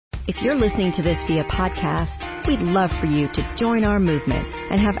If you're listening to this via podcast, we'd love for you to join our movement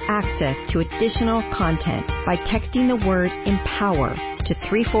and have access to additional content by texting the word EMPOWER to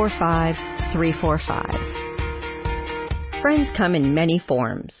 345-345. Friends come in many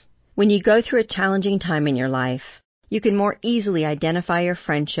forms. When you go through a challenging time in your life, you can more easily identify your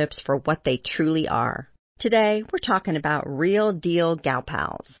friendships for what they truly are. Today, we're talking about real deal gal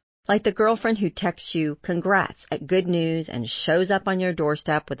pals. Like the girlfriend who texts you congrats at good news and shows up on your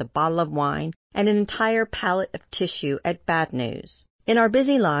doorstep with a bottle of wine and an entire pallet of tissue at bad news. In our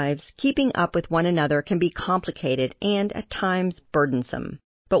busy lives, keeping up with one another can be complicated and at times burdensome.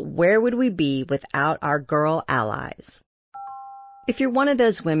 But where would we be without our girl allies? If you're one of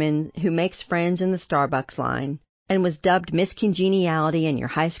those women who makes friends in the Starbucks line and was dubbed Miss Congeniality in your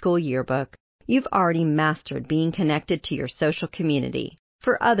high school yearbook, you've already mastered being connected to your social community.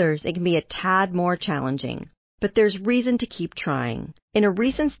 For others, it can be a tad more challenging, but there's reason to keep trying. In a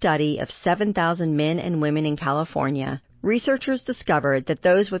recent study of 7,000 men and women in California, researchers discovered that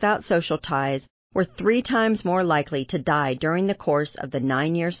those without social ties were 3 times more likely to die during the course of the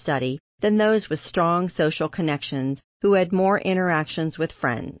 9-year study than those with strong social connections who had more interactions with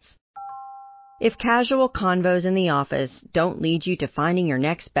friends. If casual convos in the office don't lead you to finding your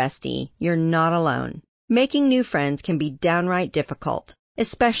next bestie, you're not alone. Making new friends can be downright difficult,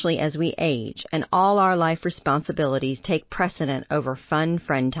 especially as we age and all our life responsibilities take precedent over fun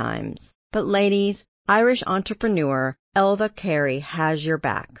friend times. But ladies, Irish entrepreneur Elva Carey has your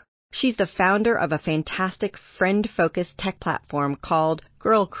back. She's the founder of a fantastic friend-focused tech platform called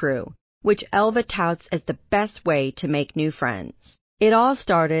Girl Crew, which Elva touts as the best way to make new friends. It all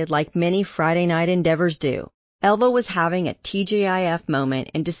started like many Friday night endeavors do. Elva was having a TGIF moment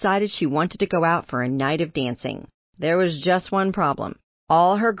and decided she wanted to go out for a night of dancing. There was just one problem.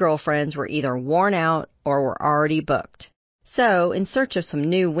 All her girlfriends were either worn out or were already booked. So, in search of some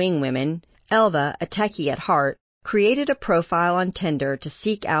new wing women, Elva, a techie at heart, created a profile on Tinder to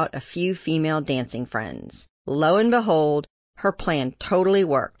seek out a few female dancing friends. Lo and behold, her plan totally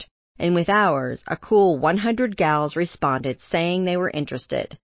worked. And with ours, a cool 100 gals responded saying they were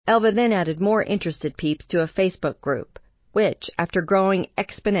interested. Elva then added more interested peeps to a Facebook group, which, after growing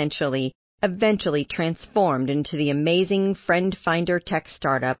exponentially, eventually transformed into the amazing friend finder tech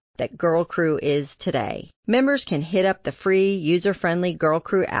startup that Girl Crew is today. Members can hit up the free, user-friendly Girl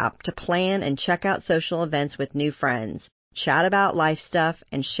Crew app to plan and check out social events with new friends, chat about life stuff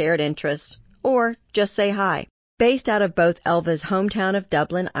and shared interests, or just say hi. Based out of both Elva's hometown of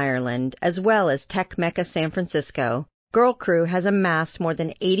Dublin, Ireland, as well as tech mecca San Francisco, Girl Crew has amassed more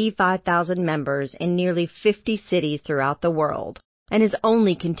than 85,000 members in nearly 50 cities throughout the world, and is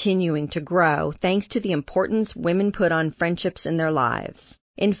only continuing to grow thanks to the importance women put on friendships in their lives.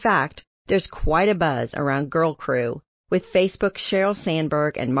 In fact, there's quite a buzz around Girl Crew, with Facebook's Sheryl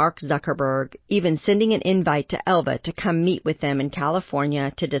Sandberg and Mark Zuckerberg even sending an invite to Elva to come meet with them in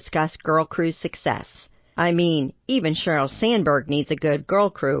California to discuss Girl Crew's success. I mean, even Sheryl Sandberg needs a good Girl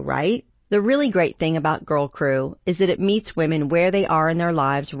Crew, right? The really great thing about Girl Crew is that it meets women where they are in their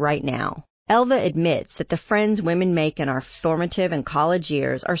lives right now. Elva admits that the friends women make in our formative and college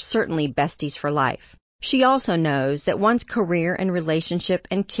years are certainly besties for life. She also knows that once career and relationship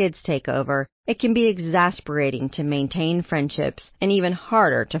and kids take over, it can be exasperating to maintain friendships and even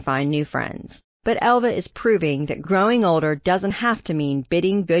harder to find new friends. But Elva is proving that growing older doesn't have to mean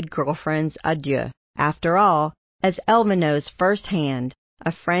bidding good girlfriends adieu. After all, as Elva knows firsthand,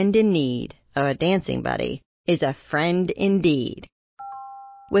 a friend in need of a dancing buddy is a friend indeed.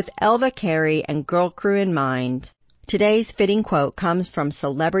 With Elva Carey and Girl Crew in mind, today's fitting quote comes from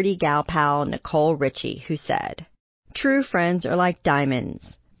celebrity gal pal Nicole Richie, who said, "True friends are like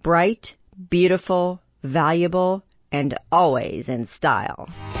diamonds, bright, beautiful, valuable, and always in style."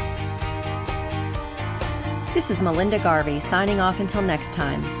 This is Melinda Garvey signing off until next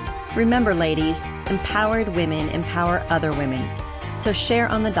time. Remember, ladies, empowered women empower other women. So share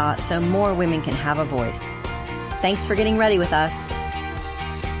on the dot so more women can have a voice. Thanks for getting ready with us.